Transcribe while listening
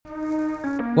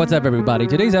What's up, everybody?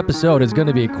 Today's episode is going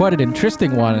to be quite an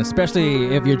interesting one,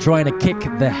 especially if you're trying to kick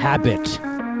the habit.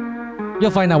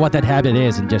 You'll find out what that habit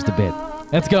is in just a bit.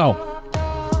 Let's go.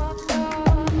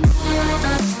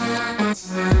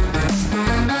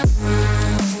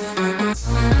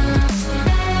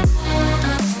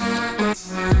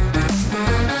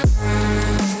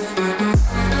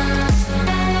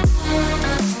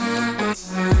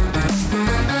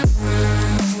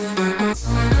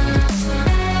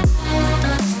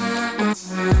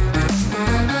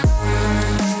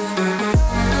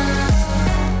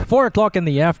 4 o'clock in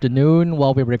the afternoon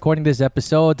while we're recording this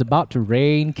episode. It's about to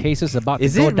rain. Cases about to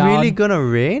go down. Is it really gonna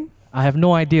rain? I have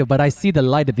no idea, but I see the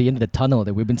light at the end of the tunnel.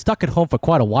 That we've been stuck at home for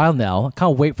quite a while now. I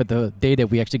can't wait for the day that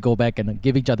we actually go back and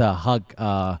give each other a hug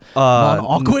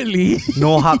non-awkwardly.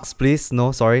 No hugs, please.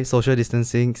 No, sorry. Social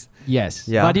distancing. Yes.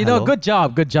 Yeah, But hello. good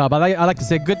job. I like to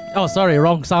say good. Oh, sorry,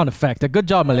 wrong sound effect. Good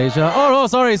job, Malaysia. Oh,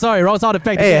 sorry, wrong sound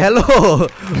effect. Hey, hello.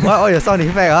 Why all your sound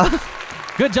effect,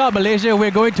 Good job, Malaysia.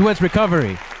 We're going towards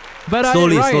recovery. But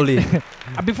Slowly.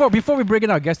 Before we bring in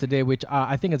our guest today, which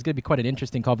I think is going to be quite an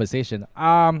interesting conversation.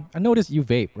 I noticed you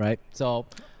vape, right? So,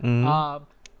 Don't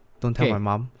tell okay. my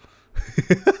mom.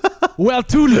 Well,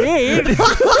 too late.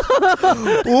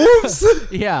 Oops.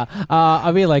 Yeah.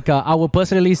 I will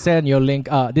personally send your link,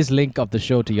 this link of the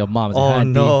show to your mom. It's Oh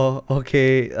handy. no.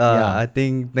 Okay. Yeah. I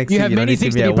think next You week have don't many need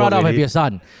things be to be at proud work of already. your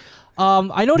son.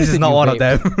 I noticed This is that not you one of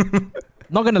vape. them.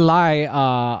 Not gonna lie,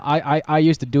 I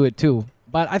used to do it too.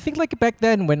 But I think like back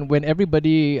then when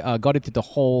everybody got into the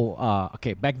whole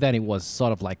back then it was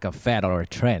sort of like a fad or a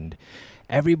trend.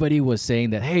 Everybody was saying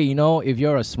that, hey, if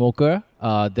you're a smoker,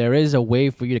 there is a way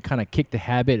for you to kind of kick the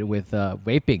habit with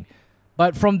vaping.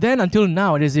 But from then until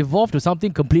now, it has evolved to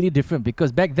something completely different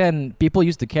because back then people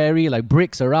used to carry like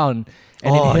bricks around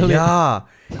and inhale it. yeah.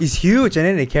 It's huge, and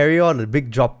then they carry on the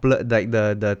big droplet, like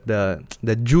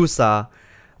the juice,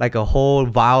 like a whole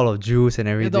vial of juice and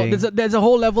everything. There's a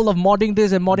whole level of modding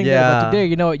this and modding that. Yeah. But today,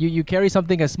 you carry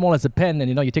something as small as a pen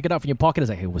and, you take it out from your pocket. It's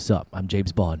like, hey, what's up? I'm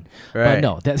James Bond. But Right.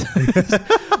 no, that's...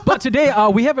 But today,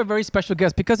 we have a very special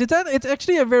guest because it's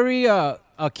actually a very a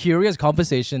curious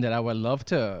conversation that I would love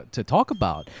to talk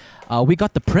about. We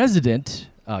got the president...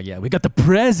 we got the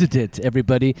president,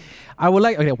 everybody. I would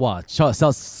like... Okay, watch. So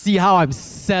see how I'm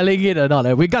selling it or not.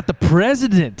 We got the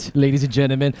president, ladies and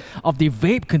gentlemen, of the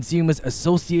Vape Consumers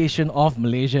Association of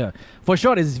Malaysia. For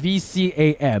short, it's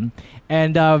VCAM.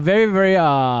 And very, very,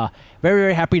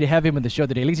 very happy to have him on the show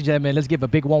today. Ladies and gentlemen, let's give a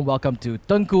big warm welcome to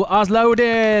Tunku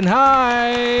Azlauddin.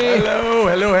 Hi! Hello.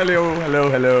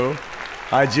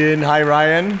 Hi, Jin. Hi,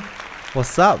 Ryan.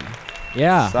 What's up?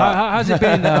 Yeah. What's up? How's it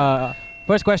been?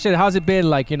 First question, how's it been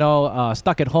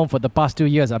stuck at home for the past 2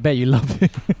 years? I bet you love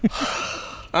it.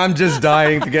 I'm just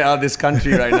dying to get out of this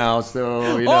country right now, so,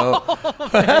 I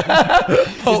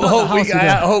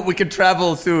hope we can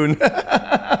travel soon.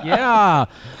 Yeah.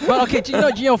 Well, okay,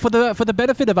 for the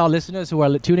benefit of our listeners who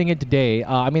are tuning in today,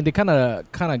 they kind of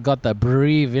got the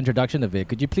brief introduction of it.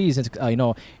 Could you please,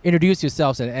 introduce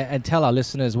yourselves and tell our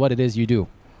listeners what it is you do?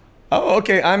 Oh,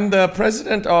 okay. I'm the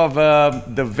president of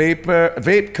the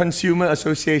Vape Consumer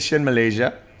Association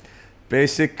Malaysia.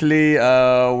 Basically,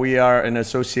 we are an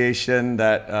association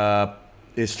that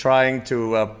is trying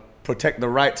to protect the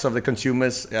rights of the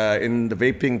consumers in the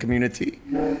vaping community.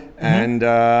 And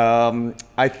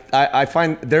I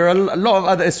find there are a lot of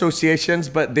other associations,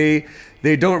 but they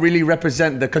don't really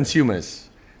represent the consumers.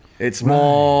 It's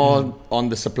more on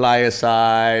the supplier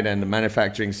side and the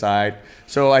manufacturing side.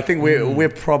 So I think we're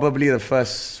probably the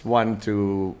first one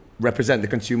to represent the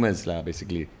consumers,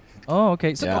 basically. Oh,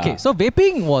 okay. So Yeah. so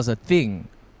vaping was a thing.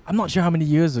 I'm not sure how many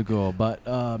years ago, but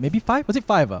maybe 5? Was it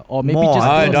 5? Or maybe More, just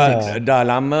I six? don't Dah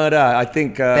lama dah. I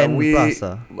think 10 we plus,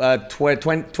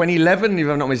 2011, if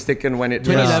I'm not mistaken, when it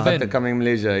 2011. started coming in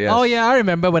Malaysia. Yes. Oh yeah, I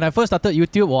remember when I first started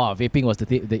YouTube. Wow, vaping was the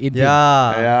in thing.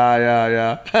 Yeah.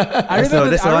 Yeah. I remember.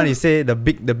 That's the one you say, the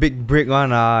big brick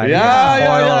one. And Yeah, the yeah,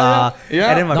 foil, yeah, yeah.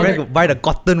 And then my friend could buy the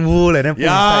cotton wool and then put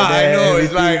Yeah, inside there. I know.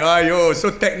 It's everything. like,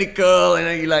 so technical, and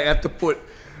then you have to put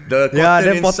the cotton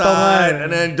then potong inside, kan. and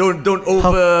then don't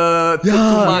over too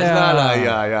much Yeah. lah.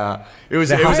 Yeah. It was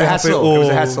a Then halfway, hassle. It was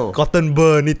a hassle. Cotton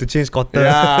burn, need to change cotton.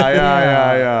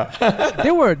 Yeah.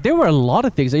 there were a lot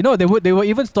of things. There were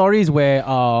even stories where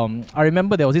I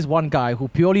remember there was this one guy who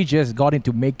purely just got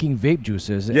into making vape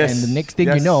juices, Yes, and the next thing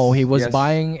you yes, know, he was yes.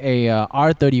 buying a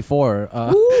R34.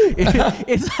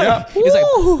 It's like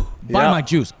buy Yeah. my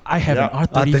juice. I have Yeah. an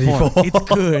R34. It's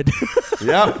good.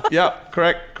 Yeah.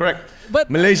 Correct. But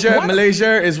Malaysia what-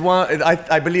 is one.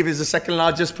 I believe is the second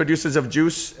largest producers of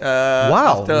juice.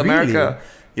 Wow, after America. really?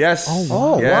 Yes.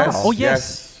 Oh, yes. wow. Oh,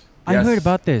 yes. I heard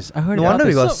about this. I heard No about wonder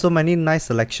we this. got so many nice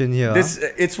selection here.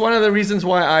 It's one of the reasons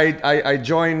why I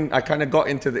joined. I kind of got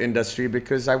into the industry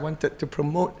because I wanted to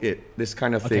promote it, this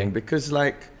kind of thing. Okay. Because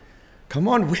like, come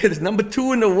on, we're the number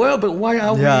 2 in the world, but why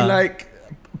are Yeah. we like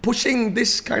pushing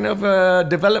this kind of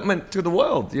development to the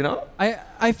world? You know?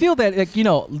 I feel that like,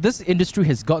 this industry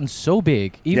has gotten so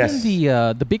big. Even Yes.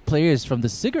 the big players from the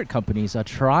cigarette companies are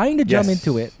trying to jump Yes.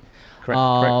 into it.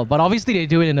 Correct. But obviously they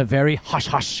do it in a very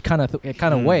hush kind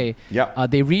of way. Yeah.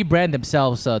 They rebrand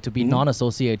themselves to be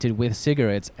non-associated with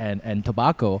cigarettes and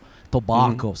tobacco.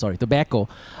 Tobacco,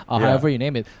 however you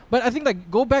name it. But I think like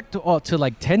go back to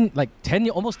like 10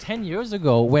 almost 10 years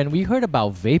ago when we heard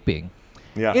about vaping.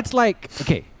 Yeah. It's like,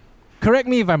 okay, correct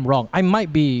me if I'm wrong. I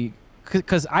might be,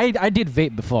 because I did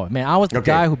vape before. Man, I was the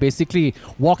Okay. guy who basically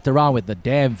walked around with the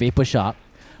damn vapor shop,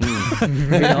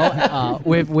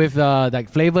 with like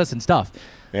flavors and stuff.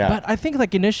 Yeah. But I think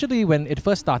like initially when it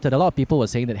first started, a lot of people were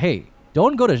saying that, hey,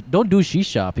 don't do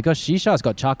shisha because shisha has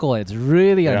got charcoal and it's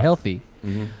really Yeah. unhealthy.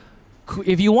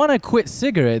 If you want to quit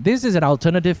cigarette, this is an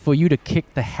alternative for you to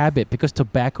kick the habit because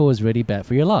tobacco is really bad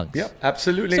for your lungs. Yeah,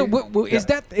 absolutely. So is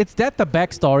that the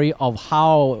backstory of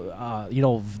how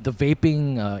the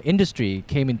vaping industry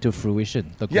came into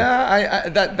fruition? Yeah,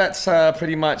 that's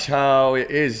pretty much how it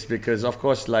is because of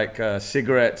course, like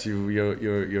cigarettes,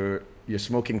 you're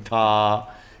smoking tar,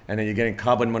 and then you're getting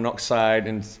carbon monoxide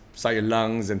inside your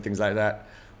lungs and things like that.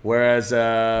 Whereas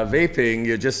vaping,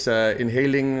 you're just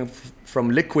inhaling from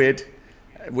liquid,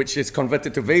 which is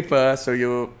converted to vapor.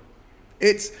 So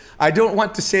I don't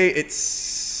want to say it's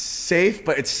safe,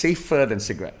 but it's safer than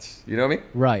cigarettes. You know what I mean?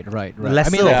 Right. Lesser I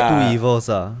mean, of like- two evils,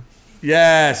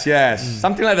 Yes,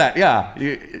 something like that. Yeah,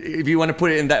 if you want to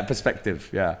put it in that perspective,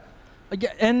 yeah. yeah,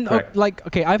 and Correct.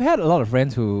 okay, I've had a lot of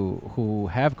friends who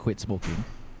have quit smoking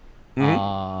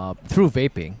through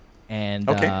vaping. And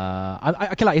Okay.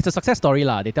 like, it's a success story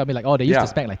lah. They tell me like, oh, they used Yeah.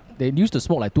 to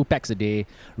smoke like 2 packs a day,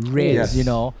 reds, Yes.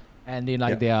 and then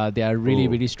like Yeah. they are really Ooh.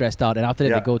 really stressed out. And after that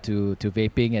Yeah. they go to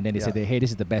vaping, and then they say, Yeah. hey, this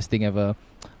is the best thing ever.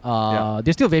 Yeah.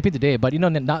 They're still vaping today, but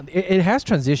now it has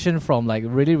transitioned from like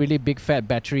really really big fat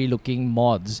battery looking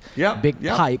mods, Yeah, big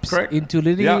yeah, pipes correct. into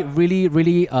Yeah. really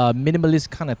minimalist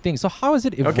kind of thing. So how has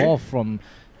it evolved from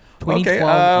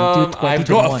 2012 until 2021? I've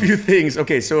got a few things.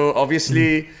 Okay, so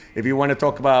obviously, if you want to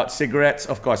talk about cigarettes,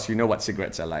 of course, you know what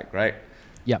cigarettes are like, right?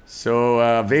 Yep. So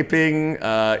vaping,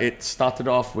 it started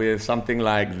off with something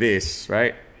like this,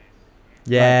 right?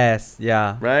 Yes,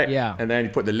 yeah. Right? Yeah. And then you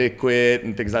put the liquid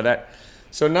and things like that.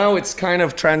 So now it's kind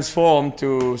of transformed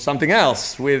to something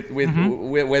else with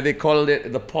where they call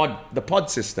it the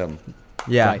pod system.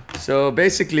 Yeah. Right. So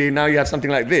basically, now you have something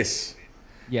like this.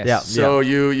 Yes. Yeah. So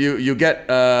you get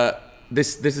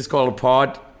this is called a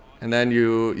pod, and then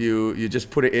you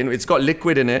just put it in. It's got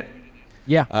liquid in it.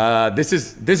 Yeah.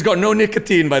 This got no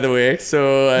nicotine, by the way.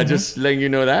 So just letting you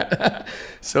know that.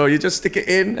 So you just stick it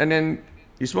in, and then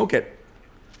you smoke it.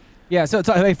 Yeah, so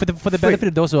like, for the benefit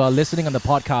of those who are listening on the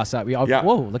podcast, we are, Yeah.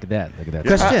 whoa, look at that.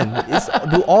 Question: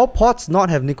 do all pods not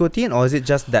have nicotine, or is it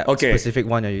just that Okay. specific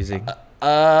one you're using?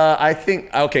 I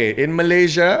think in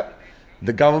Malaysia,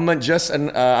 the government just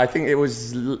I think it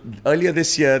was earlier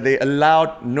this year they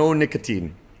allowed no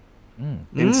nicotine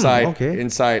inside okay.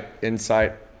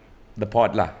 inside the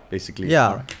pod lah, basically.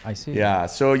 Yeah. I see. Yeah,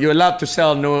 so you're allowed to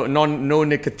sell no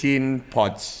nicotine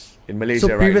pods in Malaysia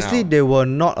So previously right now. they were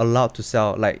not allowed to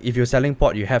sell. Like if you're selling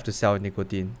pod, you have to sell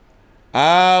nicotine.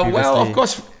 Well, of previously.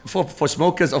 course, for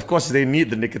smokers, of course, they need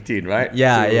the nicotine, right?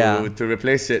 Yeah, to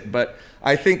replace it. But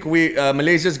I think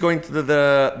Malaysia's going to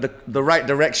the right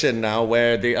direction now,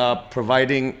 where they are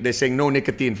providing. They're saying no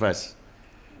nicotine first.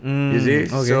 You see,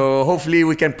 okay. so hopefully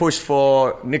we can push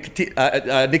for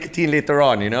nicotine later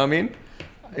on. You know what I mean?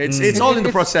 It's all in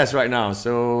the It's- process right now.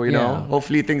 So you know, Yeah.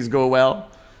 hopefully things go well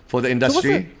for the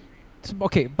industry.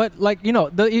 Okay, but like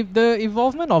the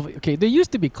involvement of there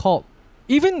used to be called,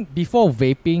 even before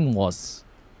vaping was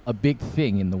a big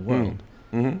thing in the world.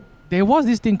 There was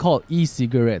this thing called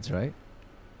e-cigarettes, right?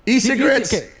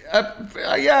 E-cigarettes, okay.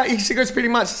 yeah, e-cigarettes pretty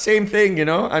much the same thing, you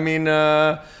know. I mean,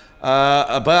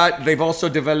 but they've also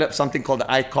developed something called the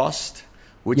IQOS,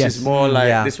 which Yes. is more like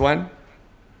Yeah. this one.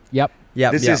 Yep.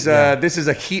 Yeah. This is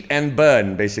a heat and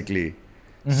burn basically.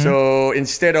 So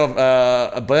instead of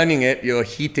burning it, you're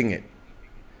heating it.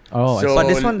 Oh, I So see. But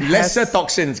this one lesser has-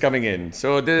 toxins coming in.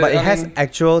 So But it has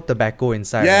actual tobacco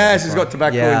inside. yes, right, it's this got one?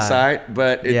 tobacco Yeah. inside,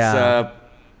 but it's Yeah.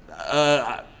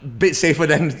 a bit safer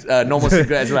than normal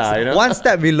cigarettes, lah. You know. One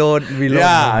step below.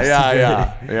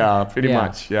 Yeah, pretty Yeah.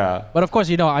 much, yeah. But of course,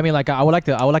 I mean, like I would like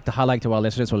to highlight to our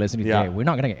listeners who are listening Yeah. today. We're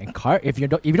not gonna encourage if you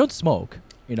don't smoke.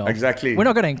 Exactly. We're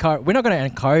not gonna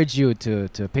encourage you to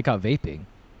pick up vaping.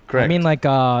 Correct. I mean, like,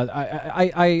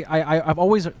 I've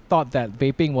always thought that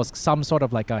vaping was some sort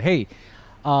of like a, hey,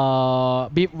 well,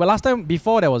 last time,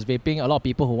 before there was vaping, a lot of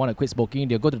people who want to quit smoking,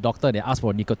 they'll go to the doctor and they ask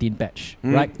for a nicotine patch,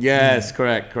 right? Yes,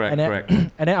 correct, And then, correct.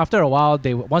 and then after a while,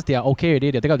 once they are okay with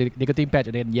it, they take out the nicotine patch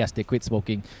and then, yes, they quit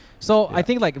smoking. So I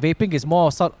think like vaping is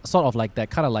more sort of like that,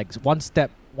 kind of like one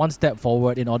step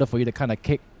forward in order for you to kind of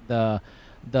kick the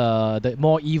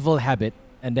more evil habit,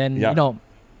 and then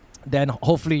then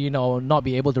hopefully not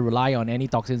be able to rely on any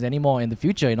toxins anymore in the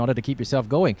future in order to keep yourself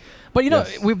going. But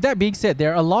with that being said,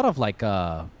 there are a lot of like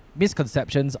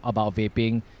misconceptions about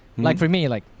vaping. Like for me,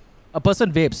 like a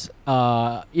person vapes,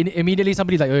 immediately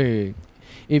somebody's like, hey,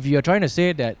 if you're trying to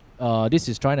say that this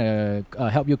is trying to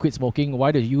help you quit smoking,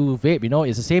 why do you vape?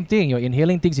 It's the same thing. You're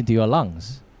inhaling things into your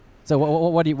lungs. So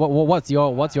what's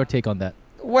your take on that?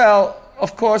 Well,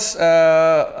 of course,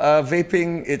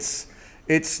 vaping,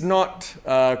 it's not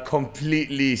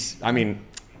completely. I mean,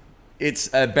 it's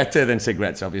better than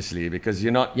cigarettes, obviously, because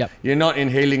you're not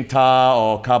inhaling tar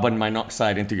or carbon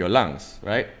monoxide into your lungs,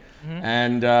 right?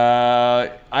 And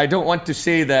I don't want to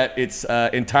say that it's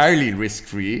entirely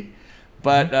risk-free,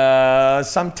 but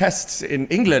some tests in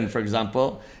England, for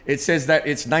example, it says that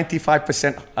it's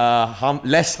 95%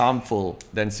 less harmful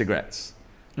than cigarettes.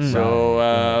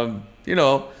 So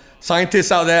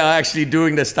scientists out there are actually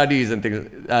doing the studies and things.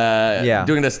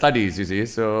 Doing the studies, you see.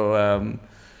 So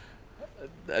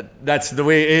that's the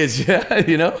way it is.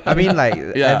 I mean, like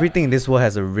everything in this world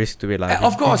has a risk to it. Like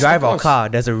of course, you drive a car,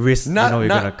 there's a risk. You're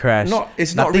gonna crash.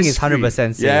 Nothing is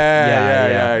 100% safe.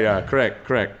 Yeah.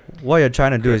 Correct. What you're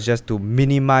trying to do is just to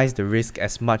minimize the risk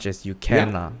as much as you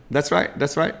can. That's right.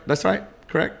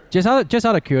 Correct. Just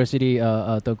out of curiosity,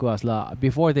 Tengku Asla,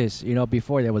 before this,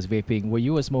 before there was vaping, were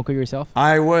you a smoker yourself?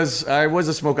 I was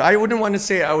a smoker. I wouldn't want to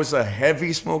say I was a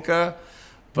heavy smoker,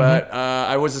 but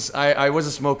I was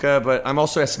a smoker. But I'm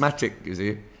also asthmatic, you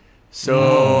see.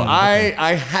 So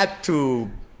I had to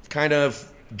kind of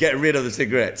get rid of the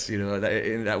cigarettes,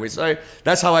 in that way. So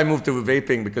that's how I moved to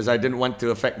vaping, because I didn't want to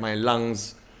affect my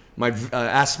lungs, my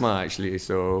asthma actually.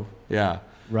 So yeah.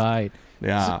 Right.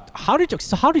 Yeah. So how did you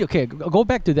go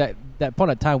back to that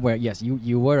point of time where yes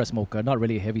you were a smoker, not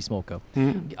really a heavy smoker.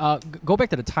 Go back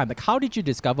to the time, like how did you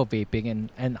discover vaping,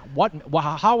 and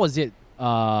how was it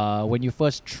when you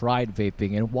first tried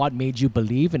vaping, and what made you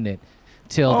believe in it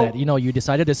till that you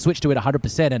decided to switch to it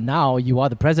 100%, and now you are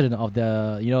the president of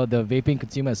the the Vaping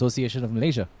Consumer Association of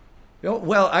Malaysia?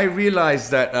 Well, I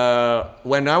realized that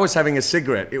when I was having a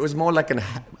cigarette, it's more like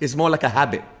a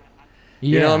habit.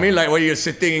 You know what I mean? Like when you're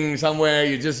sitting somewhere,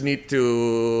 you just need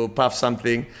to puff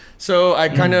something. So I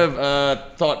kind of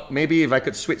thought maybe if I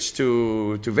could switch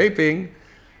to vaping,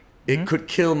 it could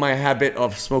kill my habit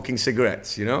of smoking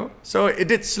cigarettes, So it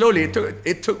did slowly.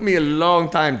 It took me a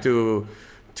long time to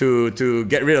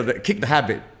get rid of kick the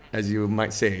habit, as you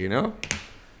might say,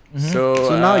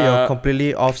 So now you're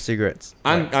completely off cigarettes.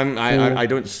 I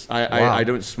don't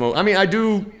smoke. I mean, I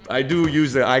do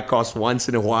use the IQOS once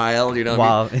in a while.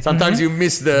 Wow. I mean? Sometimes you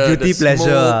miss the guilty smoke.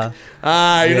 pleasure.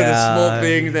 The smoke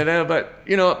thing.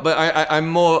 But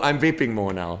I'm vaping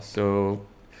more now. So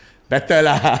better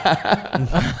lah.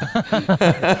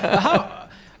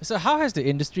 How has the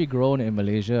industry grown in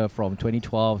Malaysia from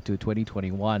 2012 to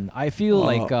 2021? I feel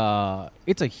like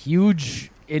it's a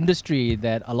huge industry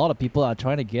that a lot of people are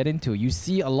trying to get into. You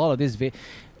see a lot of these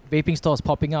vaping stores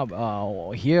popping up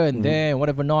here and there and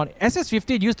whatever not.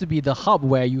 SS15 used to be the hub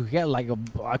where you get like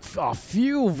a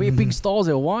few vaping stalls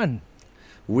at one.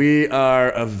 We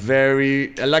are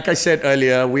like I said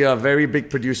earlier, we are very big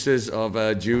producers of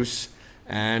juice.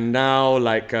 And now,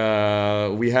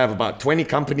 we have about 20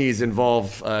 companies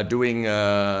involved doing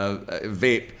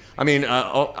vape. I mean,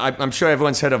 I'm sure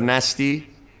everyone's heard of Nasty.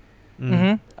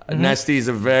 Nasty is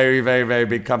a very, very, very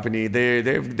big company.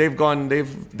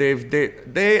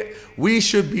 We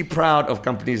should be proud of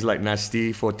companies like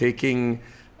Nasty for taking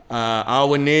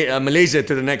Malaysia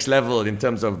to the next level in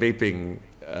terms of vaping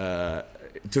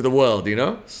to the world.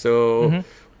 So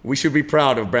we should be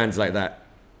proud of brands like that.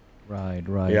 Right.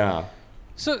 Yeah.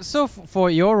 So for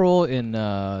your role in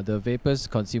the Vapers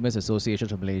Consumers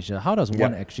Association of Malaysia, how does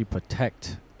one actually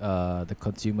protect the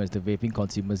consumers, the vaping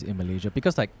consumers in Malaysia?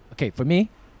 Because for me,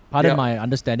 pardon my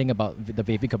understanding about the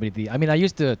vaping community. I mean, I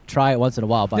used to try it once in a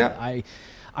while, but I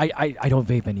don't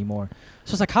vape anymore.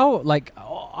 So it's like how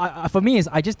for me is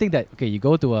I just think that you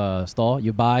go to a store,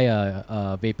 you buy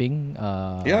a vaping.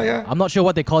 I'm not sure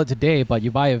what they call it today, but you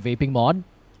buy a vaping mod.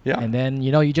 Yeah. And then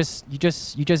you just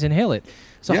inhale it.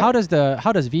 So how does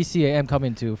VCAM come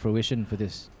into fruition for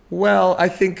this? Well, I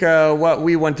think what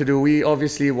we want to do, we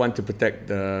obviously want to protect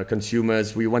the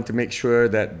consumers. We want to make sure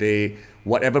that they,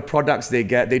 whatever products they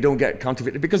get, they don't get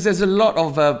counterfeited. Because there's a lot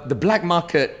of the black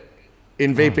market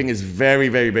in vaping is very,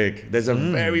 very big. There's a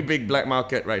very big black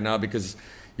market right now because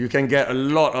you can get a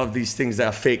lot of these things that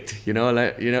are faked. You know,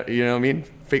 like you know what I mean?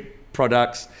 Fake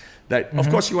products. That of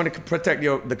course you want to protect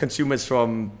the consumers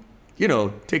from, you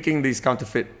know, taking these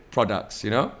counterfeit products.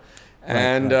 You know.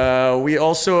 And we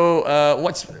also,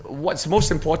 what's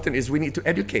most important is we need to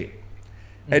educate.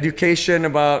 Education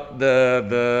about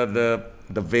the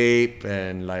vape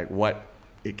and like what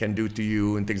it can do to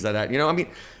you and things like that. You know, I mean,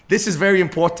 this is very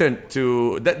important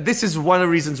this is one of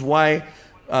the reasons why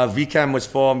VCAM was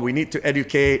formed. We need to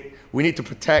educate, we need to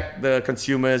protect the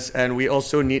consumers, and we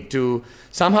also need to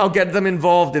somehow get them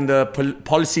involved in the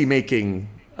policy making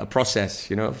process,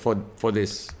 you know, for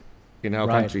this in our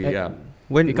country. Yeah.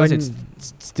 Because it's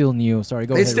still new. Sorry,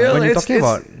 go it's ahead. Still, when you're talking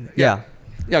about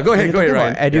yeah, go ahead,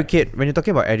 Ryan. Educate. When you're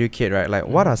talking about educate, right? Like,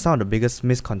 what are some of the biggest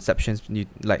misconceptions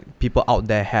people out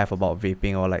there have about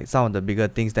vaping, or like some of the bigger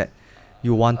things that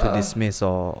you want to dismiss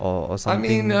or something? I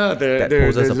mean,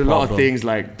 there's a lot of problem? things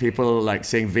like people like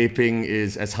saying vaping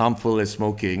is as harmful as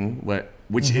smoking,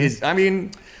 which is, I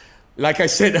mean, like I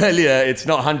said earlier, it's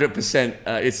not 100%.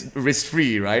 It's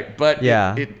risk-free, right? But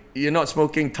you're not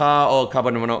smoking tar or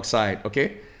carbon monoxide,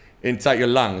 okay, inside your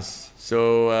lungs.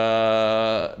 So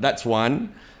that's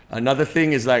one. Another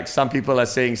thing is like some people are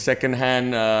saying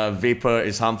secondhand vapor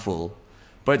is harmful,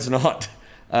 but it's not.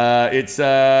 It's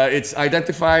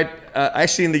identified.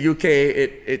 Actually, in the UK,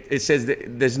 it says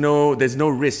that there's no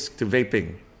risk to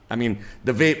vaping. I mean,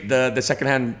 the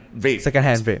secondhand vape.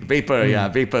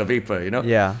 Vapor, vapor. You know.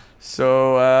 Yeah.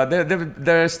 So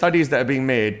there are studies that are being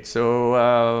made.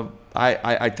 So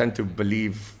I tend to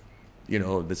believe, you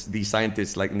know, these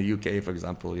scientists, like in the UK, for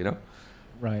example, you know.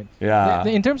 Right. Yeah.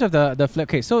 In terms of the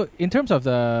okay, so in terms of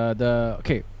the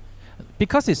okay,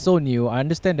 because it's so new, I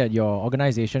understand that your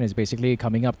organization is basically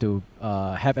coming up to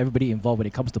have everybody involved when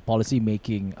it comes to policy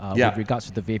making with regards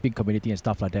to the vaping community and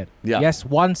stuff like that. Yeah. Yes,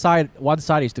 one side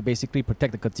is to basically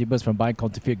protect the consumers from buying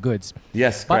counterfeit goods.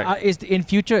 Yes, but in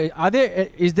future,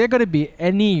 is there going to be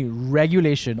any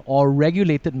regulation or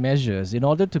regulated measures in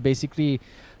order to basically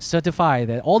certify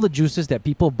that all the juices that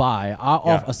people buy are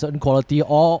of a certain quality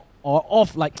or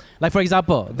of like for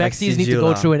example, vaccines need to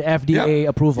go through an FDA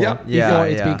approval before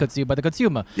it's being consumed by the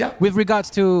consumer. Yeah. With regards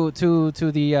to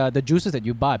the juices that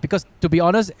you buy, because to be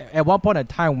honest, at one point in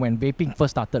time when vaping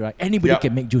first started, right, anybody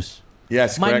can make juice.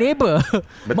 Yes, my neighbor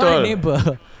started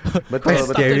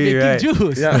scary, making right?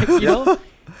 juice. Yeah. Like, you know.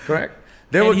 Correct.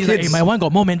 There were he's kids. like, hey, my one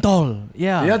got more menthol.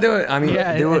 Yeah. Yeah, there were. I mean,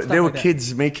 there were like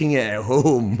kids making it at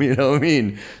home. You know what I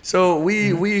mean? So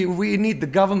we need the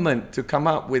government to come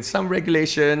up with some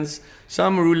regulations,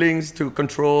 some rulings to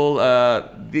control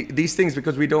these things,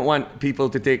 because we don't want people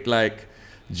to take like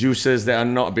juices that are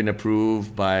not been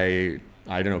approved by,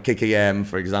 I don't know, KKM,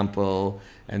 for example.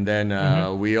 And then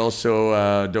we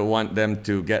also don't want them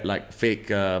to get like fake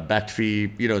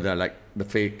battery. You know, they're like the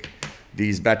fake.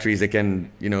 These batteries, they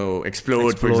can, you know,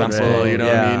 explode, for example. Right? You know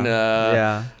what I mean?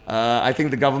 I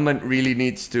think the government really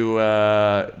needs to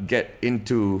get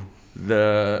into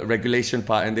the regulation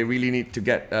part, and they really need to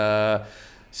get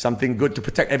something good to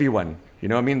protect everyone. You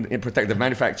know what I mean? And protect the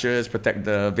manufacturers, protect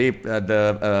the vape,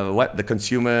 the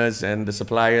consumers and the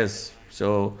suppliers.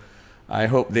 So I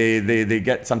hope they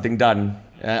get something done.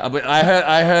 But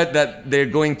I heard that they're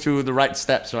going through the right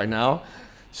steps right now.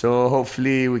 So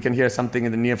hopefully we can hear something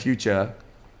in the near future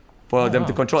for them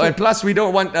to control. And plus, we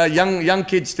don't want young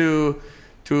kids to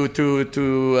you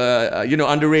know,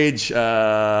 underage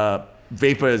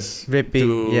vapors Vaping,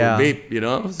 to vape. You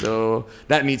know, so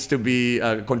that needs to be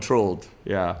controlled.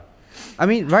 Yeah. I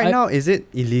mean, now, is it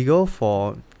illegal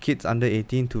for kids under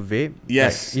 18 to vape?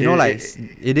 Yes. Like,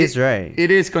 it is, right? It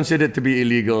is considered to be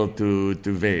illegal to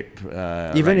vape.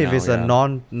 Even right if now, it's a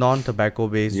non-tobacco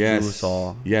based juice,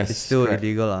 or it's still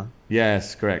illegal.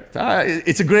 Yes, correct.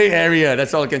 It's a gray area.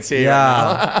 That's all I can say. Right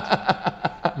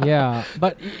now. Yeah,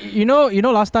 but you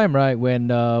know, last time, right, when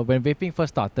vaping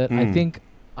first started, I think,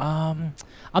 I'm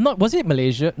not. Was it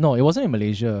Malaysia? No, it wasn't in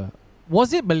Malaysia.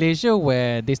 Was it Malaysia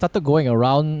where they started going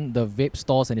around the vape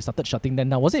stores and they started shutting them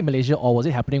down? Was it Malaysia or was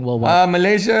it happening worldwide?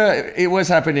 Malaysia, it was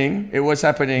happening.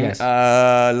 Yes.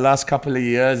 Last couple of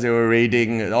years, they were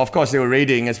raiding. Of course, they were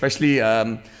raiding, especially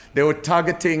they were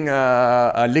targeting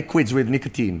liquids with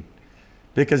nicotine,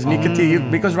 because nicotine.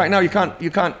 Because right now you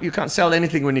can't sell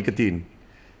anything with nicotine.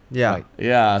 Yeah. Right.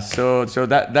 Yeah. So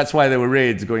that's why there were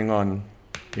raids going on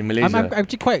in Malaysia.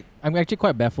 I'm actually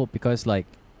quite baffled because like,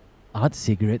 aren't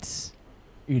cigarettes,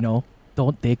 you know,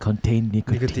 don't they contain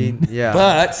nicotine? Yeah.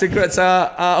 But cigarettes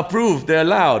are approved. They're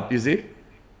allowed. You see.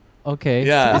 Okay.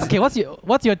 Yeah. Okay.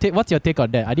 What's your take on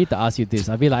that? I need to ask you this.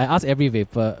 I mean, like, I ask every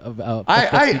vapor.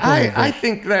 I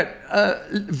think that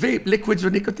vape liquids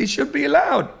with nicotine should be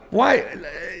allowed. Why?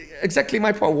 Exactly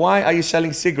my point. Why are you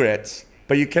selling cigarettes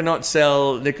but you cannot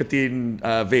sell nicotine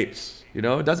vapes? You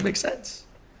know, it doesn't make sense.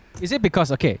 Is it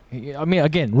because, okay, I mean,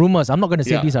 again, rumors, I'm not going to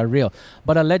say these are real,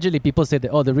 but allegedly people say that,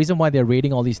 oh, the reason why they're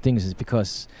raiding all these things is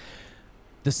because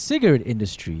the cigarette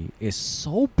industry is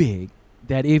so big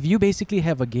that if you basically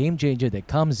have a game changer that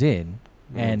comes in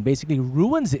and basically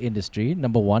ruins the industry,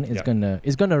 number one, it's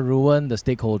gonna ruin the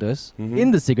stakeholders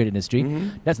in the cigarette industry.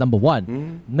 That's number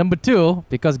one. Number two,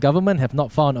 because government have not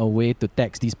found a way to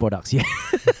tax these products yet.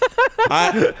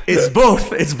 It's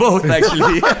both. It's both,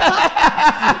 actually.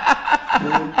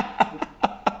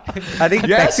 I think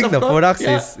taxing the products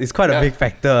is quite a big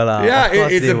factor. Yeah,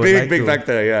 it's a big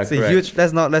factor. Yeah, it's a huge.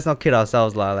 Let's not kid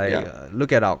ourselves.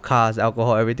 Look at our cars,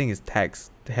 alcohol, everything is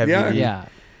taxed heavily. Yeah.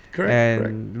 Correct.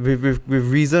 And with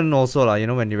reason also, you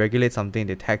know, when they regulate something,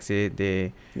 they tax it.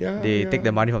 They take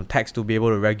the money from tax to be able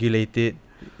to regulate it.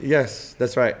 Yes,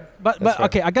 that's right. But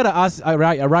okay, I gotta ask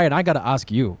Ryan. I gotta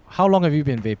ask you. How long have you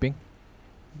been vaping?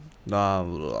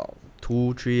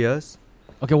 2-3 years.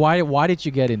 Okay, why did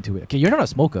you get into it? Okay, you're not a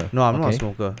smoker. No, I'm not a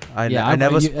smoker.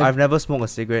 I've never smoked a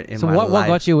cigarette in my life. So what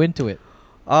got you into it?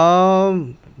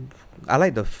 I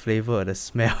like the flavor, the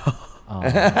smell.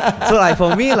 So like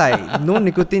for me, like no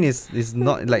nicotine is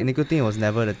not like nicotine was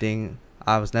never the thing.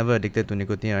 I was never addicted to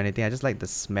nicotine or anything. I just like the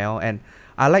smell and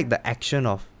I like the action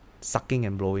of sucking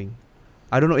and blowing.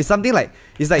 I don't know. It's something like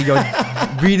it's like you're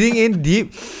breathing in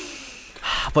deep,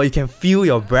 but you can feel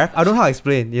your breath. I don't know how to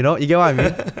explain. You know, you get what I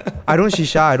mean? I don't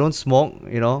shisha. I don't smoke.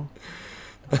 You know.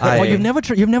 You've never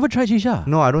tried shisha?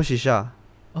 No, I don't shisha.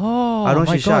 Oh, I don't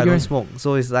my shisha. God, I don't smoke.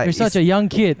 So it's like you're such a young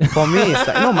kid. For me, it's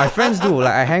like no, my friends do.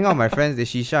 Like I hang out with my friends, they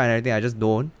shisha and everything. I just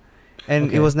don't.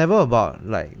 And it was never about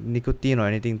like nicotine or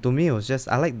anything. To me, it was just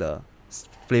I like the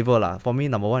flavor lah. For me,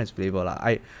 number one is flavor lah.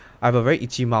 I have a very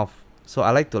itchy mouth, so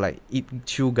I like to like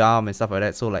chew gum and stuff like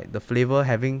that. So like the flavor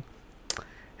having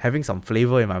some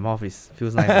flavor in my mouth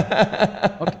feels nice.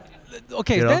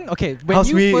 Okay, you know? then okay. When helps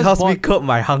you me curb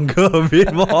my hunger a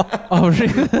bit more. Oh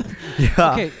really?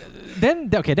 Yeah. Okay. Then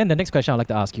the next question I'd like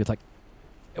to ask you is like,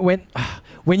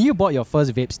 when you bought your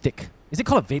first vape stick, is it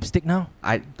called a vape stick now?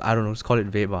 I don't know. Just call it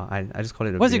vape. I just call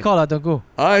it a What's vape. it called, Atunku?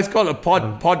 It's called a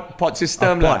pod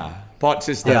system lah. Pod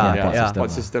system. Yeah, Pod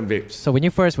system vapes. So when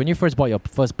you first bought your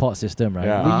first pod system,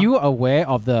 right? Were you aware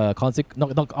of the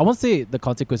I won't say the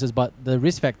consequences, but the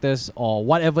risk factors or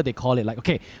whatever they call it? Like,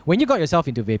 okay, when you got yourself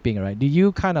into vaping, right? Do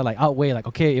you kind of like outweigh like,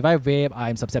 okay, if I vape,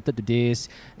 I'm susceptible to this.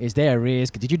 Is there a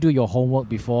risk? Did you do your homework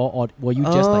before, or were you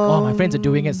just like, oh, my friends are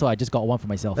doing it, so I just got one for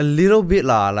myself? A little bit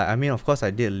lah. Like I mean, of course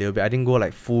I did a little bit. I didn't go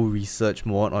like full research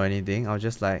mode or anything. I was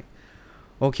just like,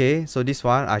 okay, so this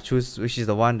one I choose, which is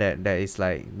the one that is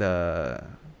like the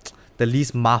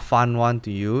least mafan one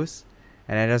to use,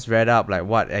 and I just read up like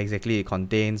what exactly it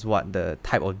contains, what the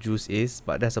type of juice is,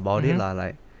 but that's about it lah.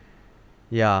 Like,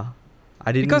 yeah,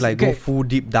 I didn't go full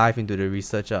deep dive into the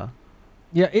research.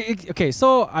 Yeah. Okay.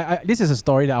 So I this is a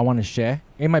story that I want to share.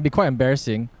 It might be quite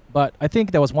embarrassing, but I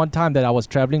think there was one time that I was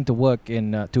traveling to work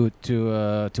in to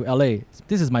LA.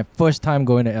 This is my first time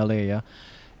going to LA. Yeah.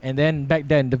 And then back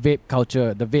then, the vape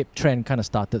culture, the vape trend kind of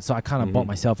started. So I kind of bought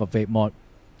myself a vape mod.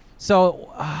 So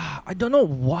I don't know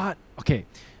what. Okay,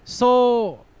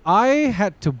 so I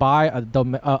had to buy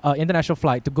a international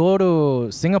flight to go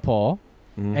to Singapore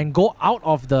and go out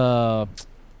of the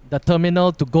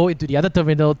terminal to go into the other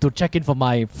terminal to check in for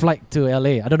my flight to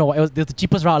LA. I don't know what it was the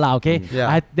cheapest route lah. Okay,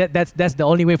 that's the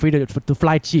only way for you to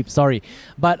fly cheap. Sorry,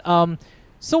 but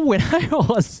so when I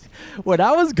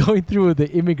was going through the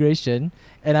immigration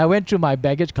and I went through my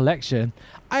baggage collection,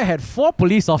 I had 4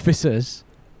 police officers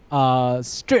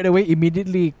straight away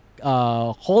immediately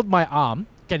hold my arm.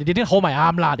 Okay, they didn't hold my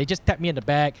arm lah. They just tapped me in the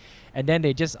back and then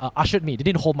they just ushered me. They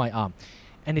didn't hold my arm.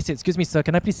 And they said, "Excuse me, sir,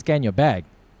 can I please scan your bag?"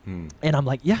 And I'm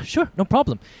like, "Yeah, sure, no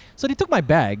problem." So they took my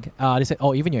bag. They said,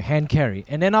 "Oh, even your hand carry."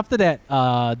 And then after that,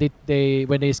 they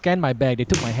when they scanned my bag, they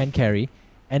took my hand carry.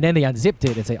 And then they unzipped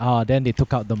it and said, then they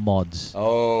took out the mods.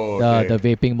 Oh, the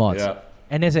vaping mods. Yeah.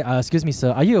 And they said, "Excuse me,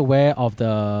 sir, are you aware of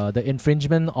the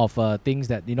infringement of things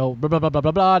that, you know, blah, blah, blah, blah,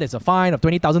 blah, blah. There's a fine of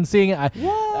 20,000 Sing."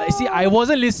 See, I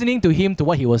wasn't listening to him, to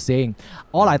what he was saying.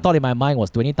 All I thought in my mind was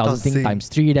 20,000 Sing times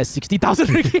 3, that's 60,000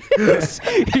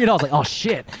 ringgit. You know, I was like, oh,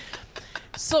 shit.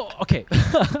 So, okay.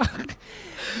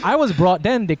 I was brought,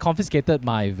 then they confiscated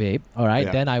my vape, all right?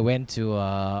 Yeah. Then I went to,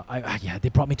 they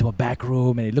brought me to a back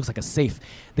room and it looks like a safe.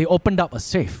 They opened up a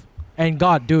safe. And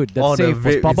God, dude, the Oh, the safe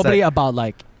was vape probably inside. about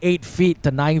like 8 feet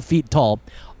to 9 feet tall.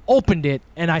 Opened it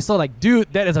and I saw like, dude,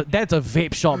 that's a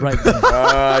vape shop right there.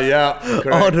 Yeah, correct.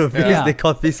 All the vapes Yeah. they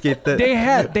confiscated. They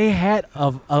had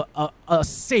a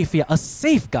safe, a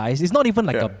safe, guys. It's not even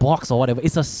like Yeah. a box or whatever.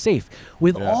 It's a safe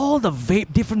with Yeah. all the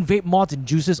different vape mods and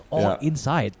juices all Yeah.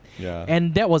 inside. Yeah.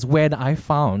 And that was when I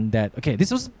found that, okay, this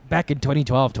was back in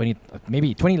 2012,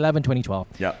 maybe 2011, 2012,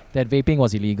 Yeah. that vaping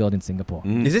was illegal in Singapore.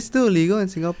 Mhm. Is it still illegal in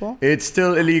Singapore? It's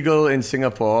still illegal in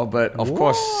Singapore, but of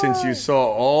course, since you saw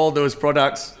all those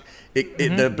products,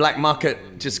 the black market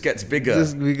just gets bigger.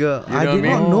 Just bigger. You I know did what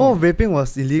I not mean? know vaping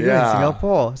was illegal in Yeah.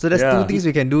 Singapore. So there's Yeah. two things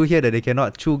we can do here that they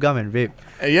cannot: chew gum and vape.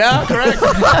 Yeah, correct.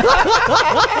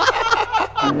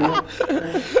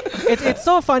 It's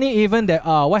so funny even that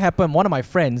what happened, one of my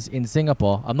friends in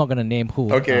Singapore, I'm not going to name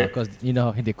who, Okay. because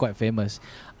they're quite famous,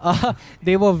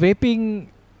 they were vaping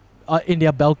in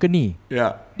their balcony.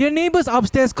 Yeah. Their neighbors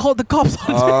upstairs called the cops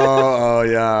on them. Oh,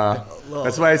 yeah.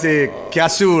 That's why I say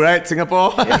kiasu, right,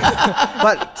 Singapore?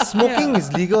 But smoking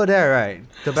is legal there, right?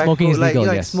 Tobacco, Smoking is legal,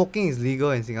 like yes. smoking is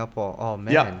legal in Singapore. Oh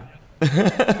man, Yeah.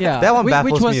 Yeah, that one which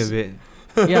baffles was, me a bit.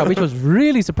 Yeah, which was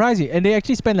really surprising. And they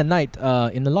actually spent the night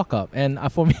in the lockup. And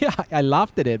for me, I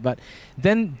laughed at it. But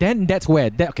then that's where,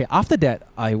 after that,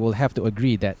 I will have to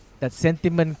agree that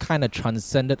sentiment kind of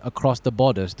transcended across the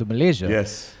borders to Malaysia.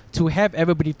 Yes. To have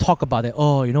everybody talk about it,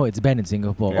 it's banned in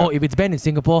Singapore. Yeah. Oh, if it's banned in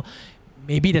Singapore,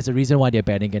 maybe there's a reason why they're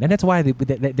banning it. And that's why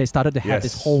they started to have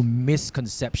this Yes. whole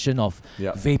misconception of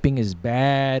Yeah. vaping is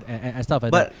bad and stuff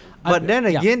like that. But then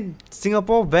yeah. again,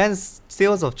 Singapore bans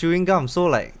sales of chewing gum. So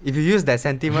like, if you use that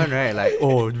sentiment, right? Like,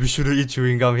 oh, we shouldn't eat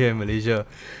chewing gum here in Malaysia.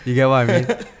 You get what I mean?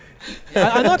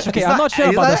 I'm not okay. It's I'm not sure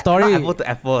it's about the not story. apple to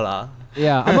apple, lah.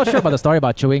 Yeah, I'm not sure about the story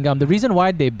about chewing gum. The reason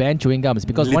why they banned chewing gum is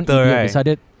because one Litter, idiot right?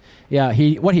 decided. Yeah,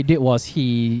 what he did was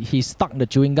he stuck the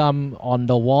chewing gum on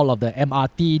the wall of the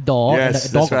MRT door, and Yes,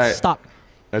 the door that's got right. stuck.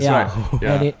 That's Yeah. right.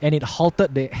 Yeah. And it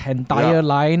halted the entire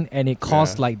Yeah. line, and it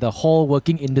caused Yeah. like the whole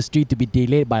working industry to be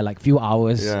delayed by like few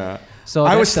hours. Yeah. So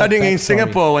I was that's the studying in backstory.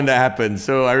 Singapore when that happened,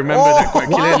 so I remember that quite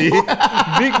clearly.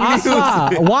 Big news.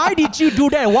 Asra, why did you do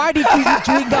that? Why did you eat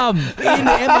chewing gum in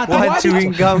the MRT? Why Why did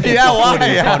chewing you- gum? Yeah, why?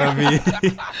 In Yeah. front of me.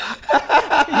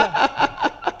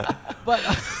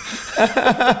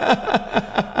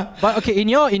 But okay, in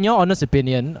your honest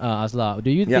opinion, Asla, do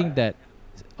you Yeah. think that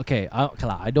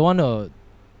I don't want to.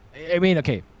 I mean,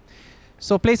 okay.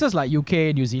 So places like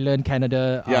UK, New Zealand,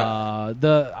 Canada,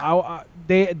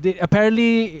 they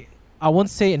apparently, I won't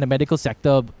say in the medical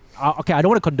sector. I don't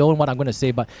want to condone what I'm going to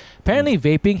say, but apparently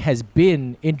vaping has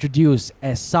been introduced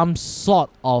as some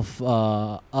sort of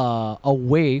a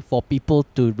way for people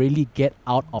to really get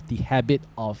out of the habit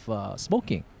of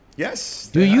smoking. Yes.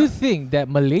 Do they you are. think that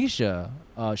Malaysia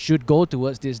should go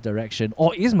towards this direction,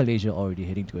 or is Malaysia already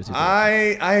heading towards this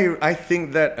direction? I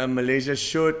think that Malaysia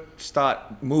should start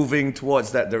moving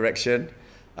towards that direction.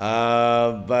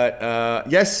 But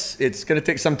yes, it's going to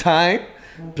take some time.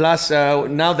 Plus,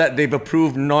 now that they've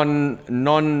approved non-nicotine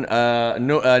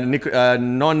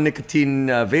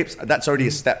vapes, that's already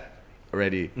a step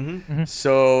already.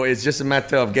 So it's just a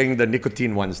matter of getting the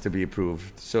nicotine ones to be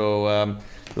approved. So,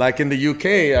 like in the UK,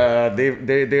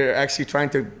 they're actually trying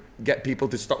to get people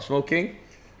to stop smoking.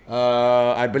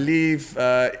 I believe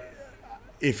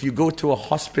if you go to a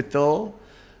hospital,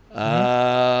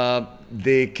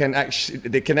 they can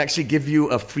actually give you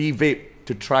a free vape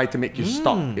to try to make you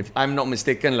stop. If I'm not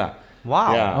mistaken, lah.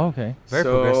 Wow. Yeah. Okay. Very So,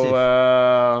 progressive.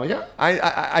 Yeah,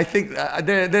 I think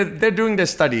they're doing their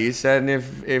studies, and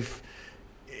if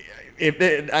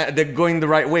they're going the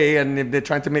right way, and if they're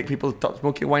trying to make people stop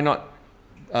smoking, why not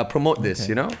promote this? Okay.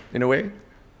 You know, in a way.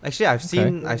 Actually, I've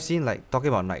seen like talking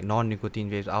about like non-nicotine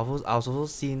vapes. I've also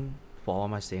seen, what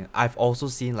am I saying? I've also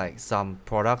seen like some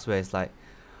products where it's like,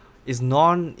 it's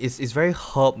very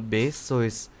herb based, so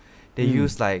they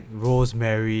use like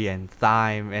rosemary and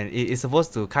thyme, and it's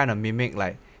supposed to kind of mimic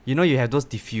like, you have those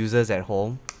diffusers at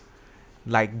home,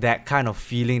 like that kind of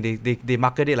feeling. They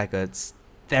market it like a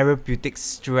therapeutic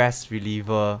stress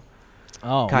reliever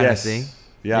Oh, kind Yes. of thing.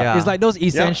 Yeah. Yeah. it's like those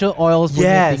essential oils with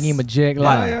Yes. thingy majig, But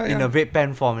like. yeah. in a vape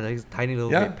pen form, like a tiny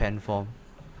little Yeah. vape pen form.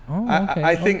 Oh, okay.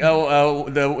 I think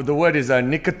the word is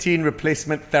nicotine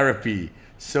replacement therapy.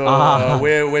 So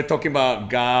we're talking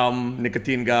about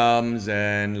nicotine gums,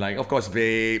 and like of course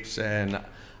vapes and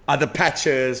other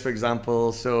patches, for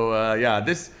example. So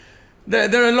there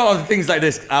are a lot of things like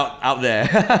this out there.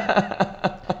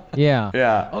 Yeah.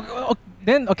 Yeah.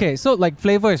 Then okay, so like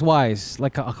flavors wise,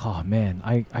 like oh man,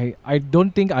 I don't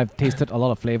think I've tasted a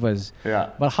lot of flavors. Yeah.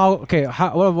 But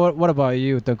what about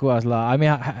you, Teguh Azla? I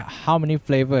mean, how many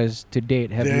flavors to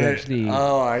date have you actually?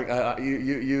 Oh, I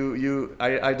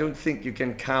don't think you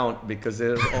can count because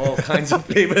there's all kinds of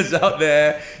flavors out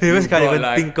there. Flavors You've can't got, even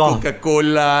like, think of.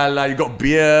 Coca-Cola, like you got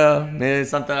beer.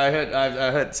 Sometimes I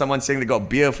heard someone saying they got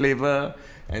beer flavor.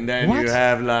 And then What? you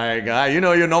have like,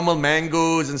 your normal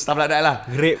mangoes and stuff like that lah.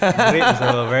 Grape is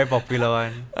a very popular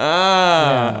one.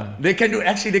 Yeah. They can do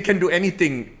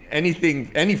anything,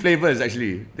 any flavors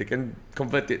actually. They can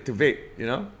convert it to vape,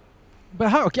 But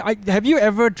how? Okay, have you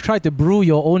ever tried to brew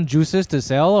your own juices to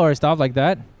sell or stuff like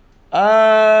that?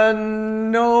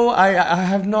 No, I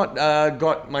have not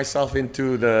got myself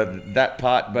into that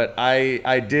part, but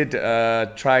I did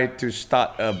try to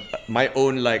start my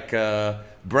own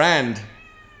brand.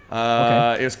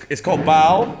 Okay. It's called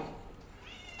Bao.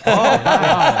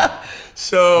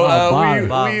 So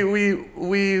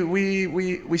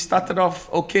we started off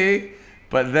okay,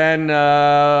 but then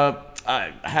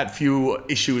I had few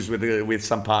issues with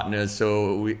some partners,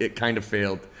 so it kind of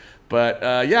failed. But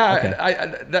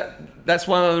that's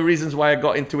one of the reasons why I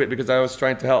got into it, because I was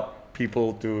trying to help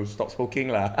people to stop smoking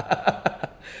lah.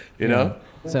 you know.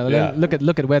 So Yeah. look at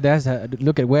where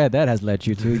that has led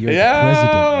you to. You're the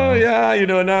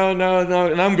president now.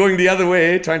 Now I'm going the other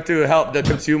way, trying to help the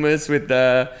consumers with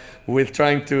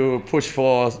trying to push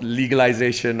for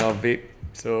legalization of vape.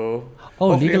 So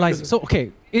hopefully legalize. So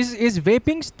okay, is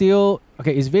vaping still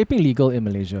okay? Is vaping legal in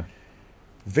Malaysia?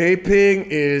 vaping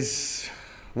is,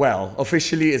 well,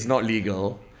 officially it's not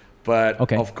legal, but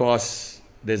Okay. of course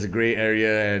there's a gray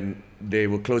area and they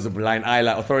will close a blind eye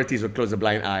lah. Authorities will close a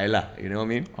blind eye lah. You know what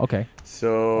I mean? Okay.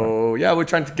 So yeah, we're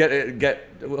trying to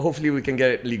hopefully we can get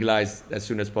it legalized as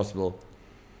soon as possible.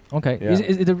 Okay. Yeah.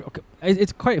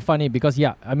 It's quite funny because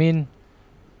I mean,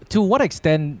 to what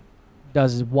extent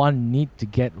does one need to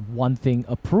get one thing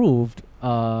approved,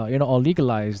 or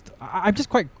legalized? I'm just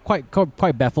quite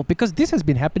baffled because this has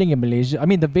been happening in Malaysia. I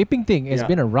mean, the vaping thing has Yeah.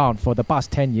 been around for the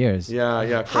past 10 years. Yeah.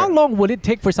 How correct. long will it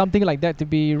take for something like that to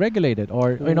be regulated,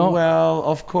 or Well,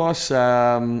 of course,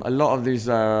 a lot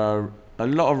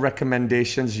of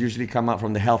recommendations usually come out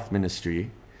from the health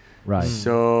ministry. right?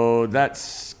 So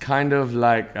that's kind of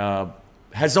like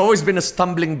has always been a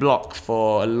stumbling block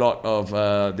for a lot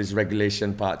of these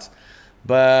regulation parts.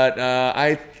 But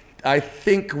I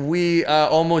think we are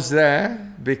almost there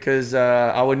because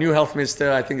our new health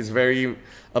minister, I think, is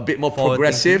a bit more Forward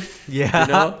progressive. thinking.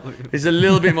 Yeah. He's a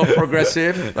little bit more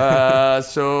progressive.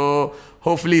 So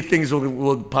hopefully things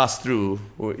will pass through.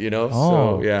 Oh.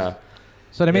 So yeah.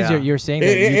 So that means Yeah. you're saying that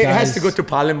It you guys has to go to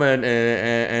parliament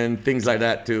and things like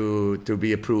that to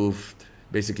be approved,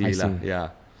 basically. I see. Yeah.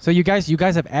 So you guys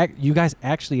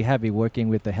actually have been working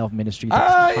with the health ministry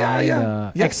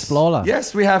to explore lah.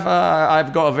 Yes, we have.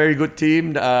 I've got a very good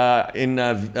team in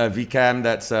VCAM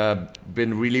that's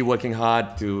been really working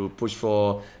hard to push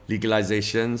for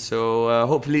legalization. So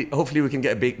hopefully we can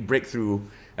get a big breakthrough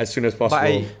as soon as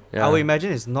possible. But I would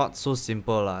imagine it's not so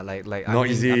simple lah. Not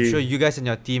easy. I'm sure you guys and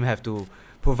your team have to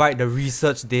provide the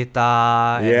research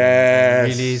data and Yes.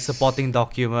 really supporting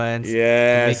documents to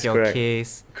Yes, make your correct.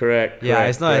 case. Correct. Yeah, correct,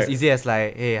 it's not as correct. easy as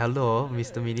like, hey, hello,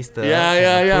 Mr. Minister.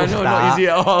 Yeah. approve No, not tak?" easy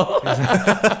at all.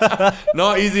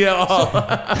 Not easy at all.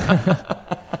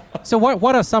 So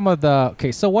what are some of the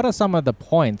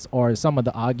points or some of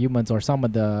the arguments or some of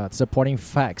the supporting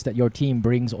facts that your team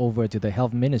brings over to the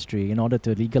health ministry in order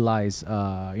to legalize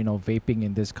vaping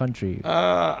in this country?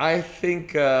 I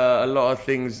think a lot of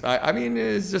things. I mean,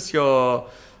 it's just your,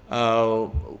 of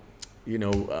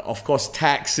course,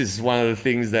 tax is one of the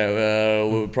things that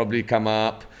will probably come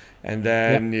up, and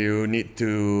then you need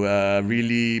to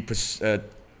really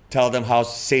tell them how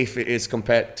safe it is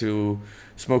compared to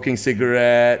smoking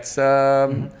cigarettes,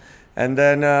 and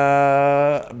then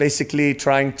basically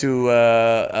trying to.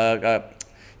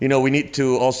 We need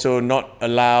to also not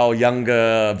allow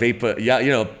younger people who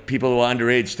are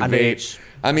underage to Underage. vape.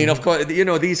 I mean, of course,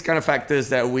 these kind of factors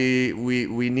that we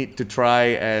need to try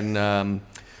and,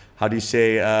 how do you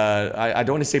say, I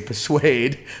don't want to say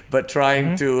persuade, but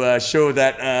trying to show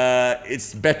that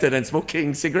it's better than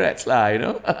smoking cigarettes lah,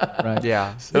 Right.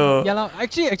 Yeah. So, Yeah,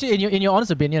 actually, in your honest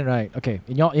opinion, right? Okay,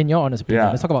 in your honest opinion, Yeah.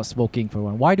 let's talk about smoking for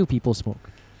one. Why do people smoke?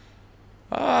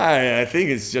 I think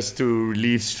it's just to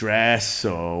relieve stress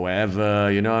or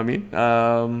whatever, you know what I mean?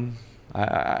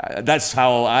 That's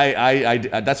how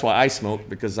that's why I smoke,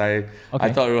 because I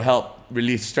thought it will help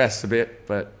relieve stress a bit,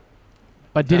 but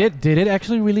But did it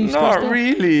actually relieve stress? Not though?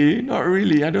 really, not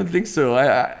really. I don't think so.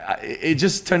 It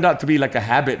just turned out to be like a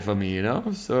habit for me, you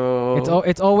know. So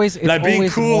It's always like being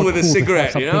always cool more with a to have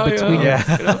cigarette, something you know? between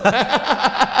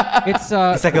Yeah. It's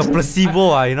It's like a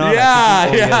placebo, you know. Yeah, like,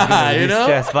 thinking, yeah, you're gonna you release know?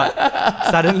 Stress, but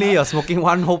suddenly you're smoking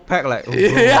one whole pack, like, oh, bro,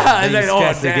 Yeah, then like, you oh,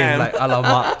 stress again, damn. like,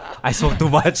 alamak, I smoked too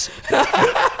much.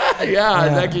 yeah,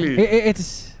 exactly.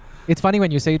 It's funny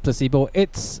when you say placebo.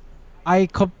 I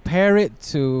compare it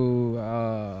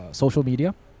to social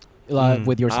media, like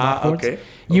with your smartphones. Okay.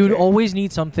 You'd okay. always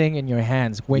need something in your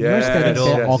hands when you're standing Yes,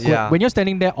 there yes. awkward. Yeah. When you're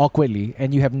standing there awkwardly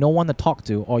and you have no one to talk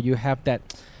to, or you have that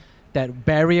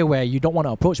barrier where you don't want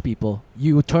to approach people,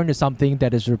 you turn to something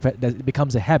that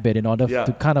becomes a habit in order Yeah.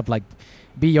 to kind of like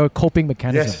be your coping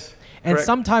mechanism. Yes. And correct.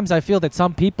 sometimes I feel that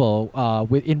some people,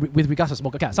 with regards to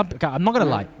smoke, I'm not gonna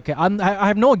lie. Okay, I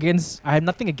have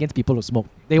nothing against people who smoke.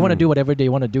 They want to do whatever they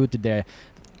want to do to their.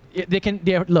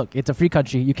 Look, it's a free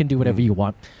country. You can do whatever you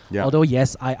want. Yeah. Although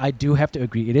yes, I do have to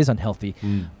agree it is unhealthy.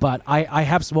 But I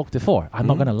have smoked before. I'm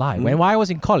not gonna lie. When I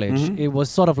was in college, it was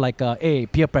sort of like a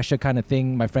peer pressure kind of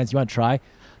thing. My friends, you want to try?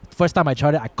 First time I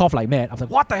tried it, I coughed like mad. I was like,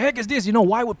 "What the heck is this?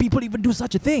 Why would people even do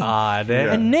such a thing?" Then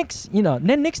Yeah. And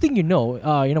next thing you know,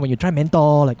 when you try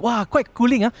menthol, like wow, quite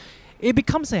cooling, it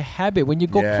becomes a habit when you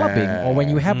go clubbing or when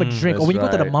you have a drink or that's when you go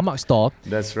to the right. mamak store.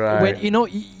 That's right. When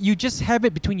you just have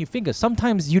it between your fingers.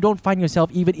 Sometimes you don't find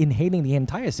yourself even inhaling the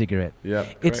entire cigarette. yeah.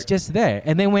 It's correct. just there,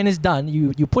 and then when it's done,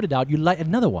 you put it out, you light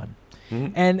another one.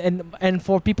 And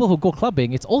for people who go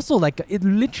clubbing, it's also like it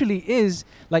literally is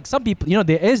like some people.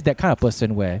 There is that kind of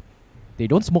person where they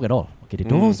don't smoke at all. Okay, they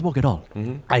don't smoke at all.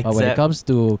 But when it comes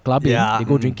to clubbing, Yeah. they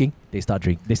go drinking. They start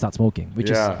smoking, which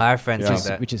Yeah. I have friends Yeah. like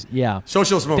that. is yeah.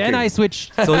 Social smoking. Then I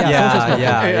switched. So social yeah,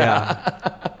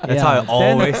 smoking. That's how it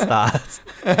always starts.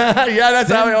 yeah,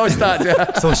 that's how it all starts.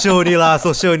 Yeah. Social only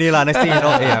lah. Next thing you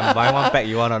know, hey, I'm buying one pack.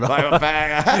 You want or not? Buy a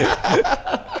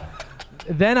bag.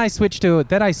 Then I switched to a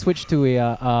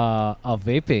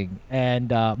vaping, and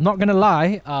not gonna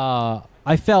lie,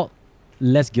 I felt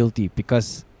less guilty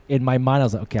because in my mind I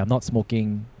was like, okay, I'm not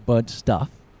smoking burnt stuff.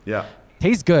 yeah.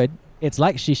 Tastes good. It's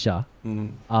like shisha.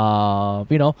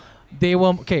 They were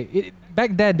okay.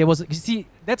 Back then there was. You see,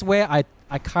 that's where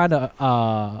I kind of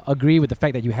agree with the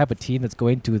fact that you have a team that's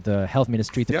going to the health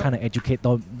ministry to Yeah. kind of educate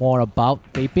them more about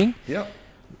vaping. Yeah.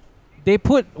 They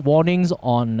put warnings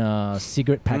on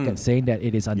cigarette packets saying that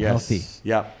it is unhealthy. Yes.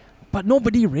 Yeah. But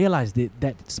nobody realized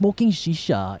that smoking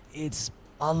shisha is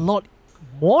a lot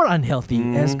more unhealthy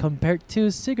as compared to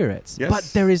cigarettes. Yes. But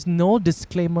there is no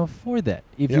disclaimer for that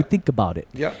if you Yeah. think about it.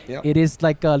 Yeah. Yeah. It is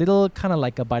like a little kind of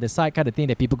like a by the side kind of thing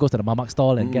that people go to the mamak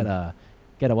stall and get a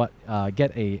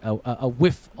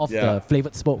whiff of Yeah. the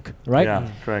flavored smoke, right? Yeah.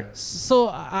 Correct. So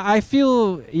I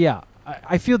feel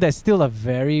I feel there's still a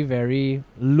very, very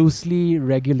loosely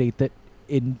regulated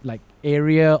in like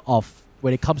area of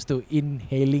when it comes to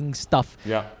inhaling stuff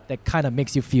Yeah. that kind of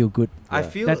makes you feel good. I Yeah.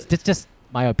 feel That's just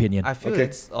my opinion. I feel Okay.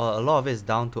 it's a lot of it is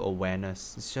down to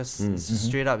awareness. It's just it's just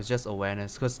straight up. It's just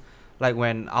awareness. Because like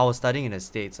when I was studying in the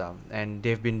States, and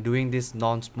they've been doing this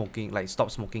non-smoking, like stop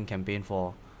smoking campaign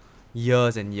for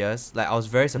years and years. Like I was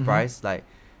very surprised. Like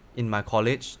in my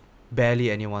college,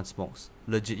 barely anyone smokes.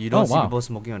 Legit, you don't see wow. people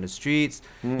smoking on the streets.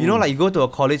 You know, like you go to a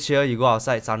college here, you go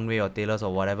outside Sunway or Taylor's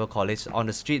or whatever college on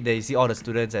the street, there you see all the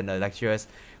students and the lecturers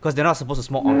because they're not supposed to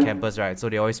smoke on campus, right? So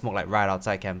they always smoke like right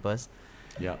outside campus.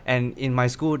 Yeah. And in my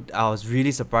school, I was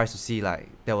really surprised to see like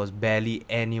there was barely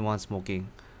anyone smoking.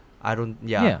 And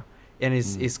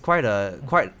it's quite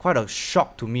a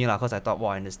shock to me lah, cause I thought,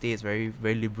 wow, in the States very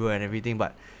very liberal and everything,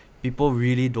 but people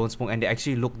really don't smoke and they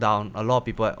actually look down. A lot of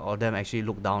people or them actually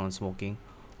look down on smoking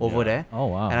over Yeah. there. Oh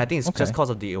wow. And I think it's just Okay. because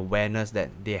of the awareness that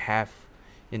they have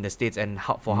in the States and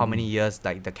how many years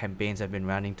like the campaigns have been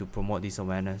running to promote this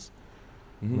awareness.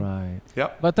 Right.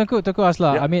 Yep. But Tengku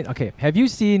Asla, Yeah. I mean, okay, have you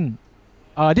seen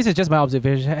this is just my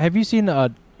observation. Have you seen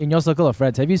in your circle of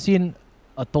friends, have you seen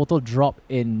a total drop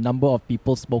in number of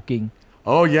people smoking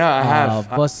Oh yeah, I have.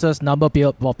 versus number of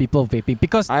people vaping?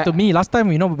 Because I- to me, last time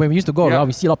when we used to go Yeah. around,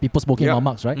 we see a lot of people smoking Yeah.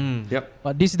 mamaks, right? Yep.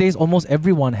 But these days, almost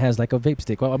everyone has like a vape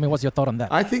stick. Well, I mean, what's your thought on that?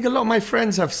 I think a lot of my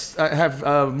friends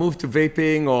have moved to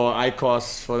vaping or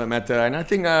IQOS for that matter, and I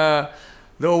think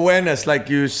the awareness, like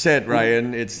you said,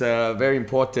 Ryan, it's very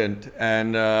important,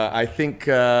 and I think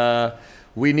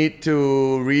we need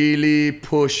to really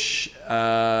push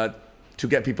to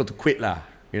get people to quit lah.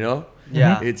 You know,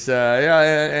 Yeah. it's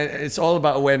it's all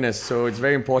about awareness, so it's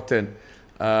very important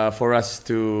for us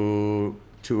to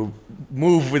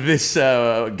move with this,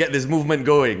 get this movement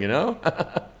going. You know.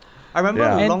 I remember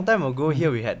Yeah. a long time ago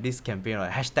here we had this campaign,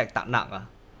 like hashtag tak nak.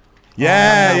 Yeah,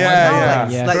 Now, yeah. Like,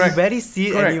 Yeah. like you Correct. barely see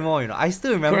it Correct. anymore. I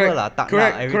still remember Correct. lah. Tak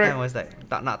Correct. nak. Every Correct. time I was like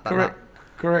tak nak.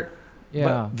 Correct.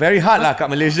 Yeah. But very hard lah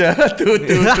kat Malaysia to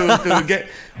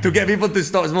get people to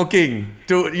stop smoking.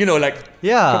 To like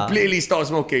Yeah. completely stop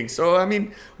smoking. So I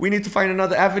mean, we need to find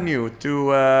another avenue to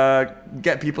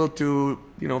get people to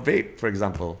vape, for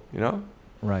example.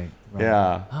 Right.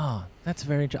 Yeah. Oh, that's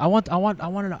very interesting. I wanted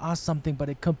to ask something, but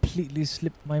it completely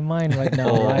slipped my mind right now,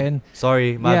 Oh, Ryan.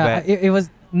 sorry, my bad. It was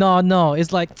no.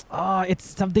 It's like it's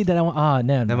something that I want.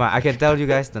 No. Never mind. I can tell you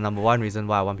guys the number one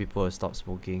reason why I want people to stop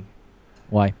smoking.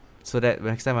 Why? So that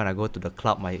next time when I go to the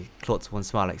club, my clothes won't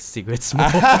smell like cigarette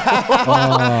smoke. Oh,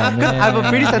 Because I have a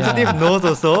pretty sensitive nose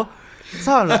also.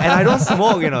 So I'm like, and I don't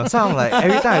smoke, So I'm like,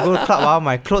 every time I go to club,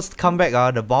 my clothes come back,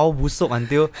 the bau busuk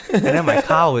until, and then my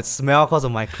car would smell because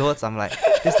of my clothes. I'm like,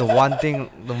 this is the one thing,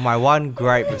 my one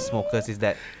gripe with smokers is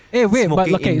that Hey, wait, but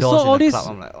smoking okay, so indoors all in the this club.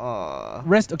 I'm like, oh.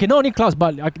 not only clubs,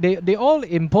 but they all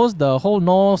impose the whole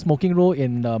no smoking rule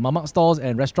in the mamak stalls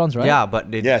and restaurants, right? Yeah, but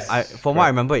Yes, from what I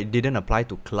remember, it didn't apply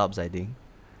to clubs, I think.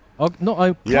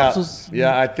 Clubs Yeah, was,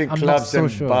 I think I'm not clubs so and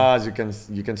sure. bars you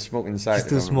can smoke inside.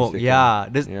 Still if I'm smoke. mistaken. Yeah.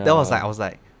 That was Yeah. like, I was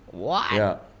like, what?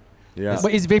 Yeah.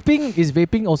 But is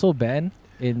vaping also banned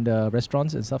in the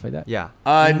restaurants and stuff like that? Yeah.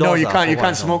 No, Indoors you lah, can't. for You what I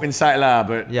can't know. smoke inside lah.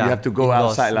 But Yeah, you have to go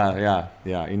indoors. outside lah.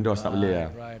 Yeah. Indoors tak boleh.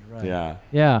 Right. Yeah.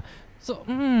 Yeah. So,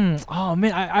 oh man,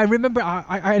 I remember.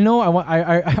 I know.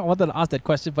 I wanted to ask that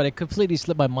question, but it completely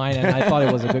slipped my mind, and I thought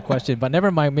it was a good question. But never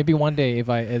mind. Maybe one day, if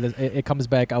it comes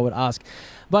back, I would ask.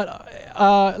 But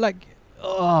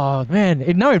oh man,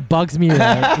 now it bugs me.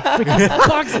 Right? It freaking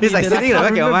bugs me. It's like that I sitting in the can't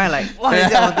back of your remember- mind, like, what is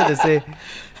it I wanted to say?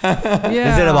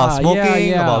 Yeah, Is it about smoking,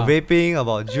 yeah. about vaping,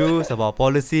 about juice, about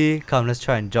policy? Come, let's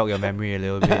try and jog your memory a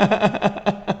little bit.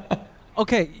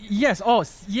 Okay. Yes. Oh,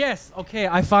 yes. Okay.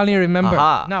 I finally remember.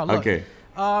 Aha. Now look. Okay.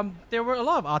 There were a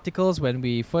lot of articles when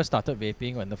we first started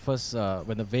vaping, when the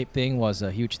vape thing was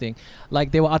a huge thing.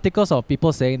 Like there were articles of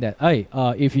people saying that, hey,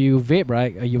 if you vape,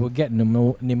 right, you will get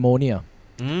pneumonia,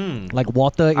 like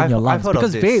water in your lungs, I've heard of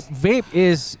because this. vape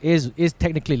is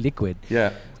technically liquid.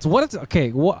 Yeah. So what is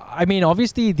okay? I mean,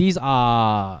 obviously these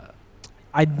are.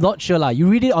 I'm not sure lah. You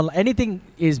read it on anything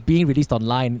is being released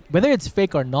online, whether it's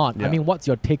fake or not. I Yeah. mean, what's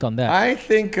your take on that? I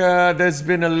think there's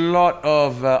been a lot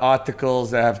of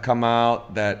articles that have come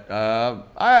out that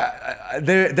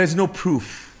there's no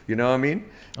proof. You know what I mean?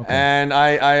 Okay. And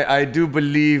I do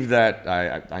believe that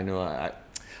I know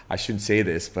I shouldn't say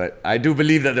this, but I do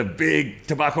believe that the big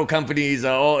tobacco companies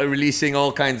are all releasing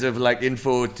all kinds of like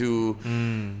info to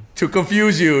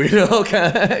confuse you, you know.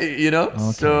 Okay.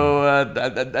 So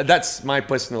that's my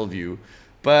personal view.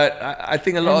 But I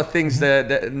think a lot of things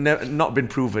that not been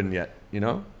proven yet,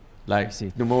 like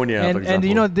see. pneumonia, for And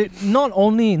example. not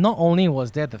only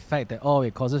was there the fact that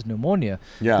it causes pneumonia.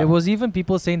 Yeah. There was even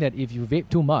people saying that if you vape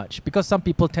too much, because some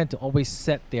people tend to always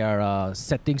set their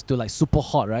settings to like super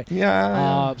hot, right?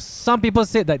 Yeah. Some people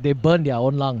said that they burn their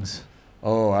own lungs.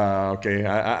 Oh, okay.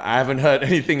 I haven't heard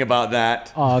anything about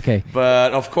that. Oh, okay.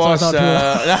 But of course, it's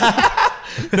not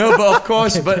no. But of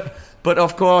course, but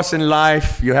of course, in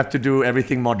life, you have to do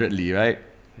everything moderately, right?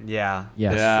 Yeah.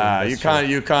 Yes. Yeah, you can't.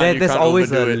 There's can't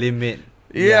always a overdo it. limit.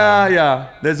 Yeah.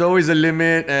 There's always a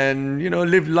limit, and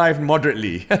live life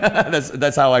moderately.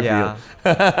 that's how I Yeah.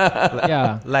 feel.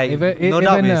 Yeah. Like Even,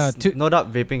 no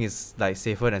doubt vaping is like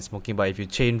safer than smoking, but if you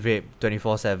chain vape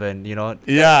 24/7,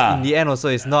 Yeah. in the end also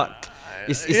it's not.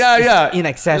 It's Yeah. in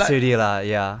excess Like- already lah.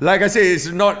 Yeah. Like I say, it's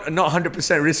not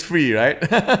 100% risk free, right?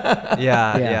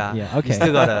 Yeah. Okay. You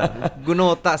still gotta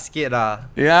guna otak sikit lah.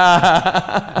 Yeah.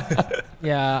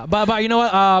 Yeah, but you know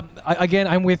what? Again,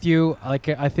 I'm with you. Like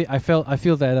I feel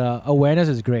that awareness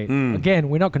is great. Again,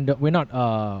 we're not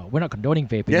condoning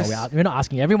vaping. Yes. We're not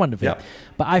asking everyone to vape. Yeah.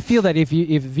 But I feel that if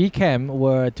VCAM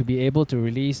were to be able to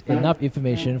release enough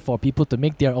information for people to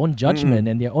make their own judgment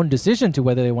and their own decision to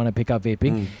whether they want to pick up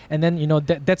vaping, and then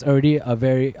that's already a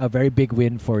very big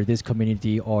win for this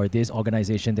community or this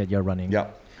organization that you're running. Yeah.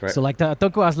 Correct. So like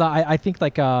Tunku Asla, I think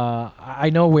like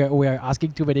I know we're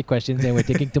asking too many questions and we're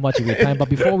taking too much of your time. But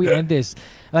before we end this,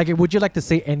 like, would you like to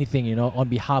say anything, on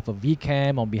behalf of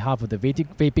VCAM, on behalf of the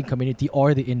vaping community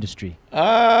or the industry? What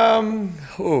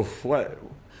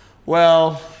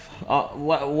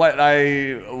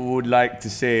I would like to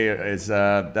say is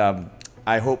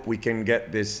I hope we can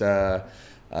get this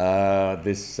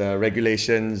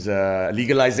regulations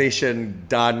legalization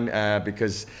done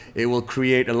because it will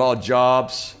create a lot of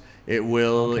jobs. It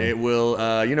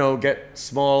will get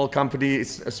small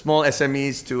companies, small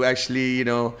SMEs to actually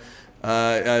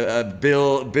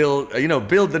build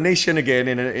the nation again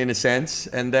in a sense,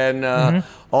 and then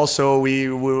also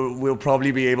we'll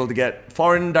probably be able to get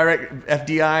foreign direct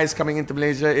FDIs coming into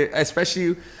Malaysia,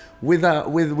 especially with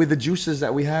the juices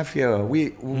that we have here.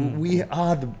 We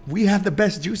have the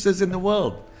best juices in the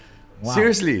world. Wow.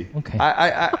 Seriously. Okay.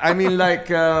 I mean,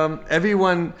 like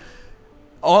everyone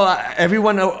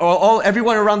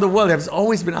around the world has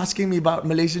always been asking me about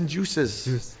Malaysian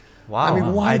juices. Wow. I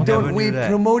mean, why never don't we knew that.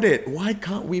 promote it? Why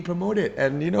can't we promote it?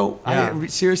 And I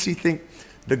seriously think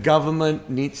the government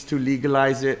needs to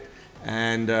legalize it,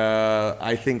 and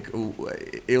I think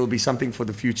it'll be something for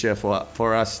the future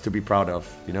for us to be proud of,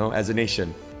 as a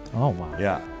nation. Oh wow.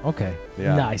 Yeah. Okay.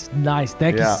 Yeah. Nice.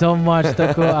 Thank you Yeah. so much,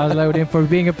 Teguh Azlaluddin, for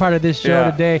being a part of this show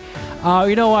Yeah. today.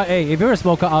 You know what? Hey, if you're a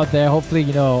smoker out there, hopefully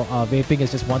vaping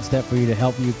is just one step for you to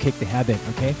help you kick the habit.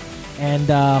 Okay. And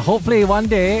hopefully one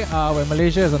day, when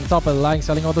Malaysia is on top of the line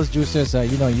selling all those juices,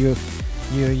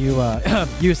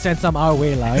 you send some our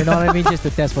way, lah. You know what I mean? Just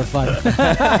to test for fun.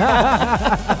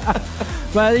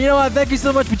 But you know what? Thank you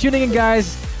so much for tuning in,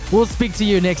 guys. We'll speak to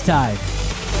you next time.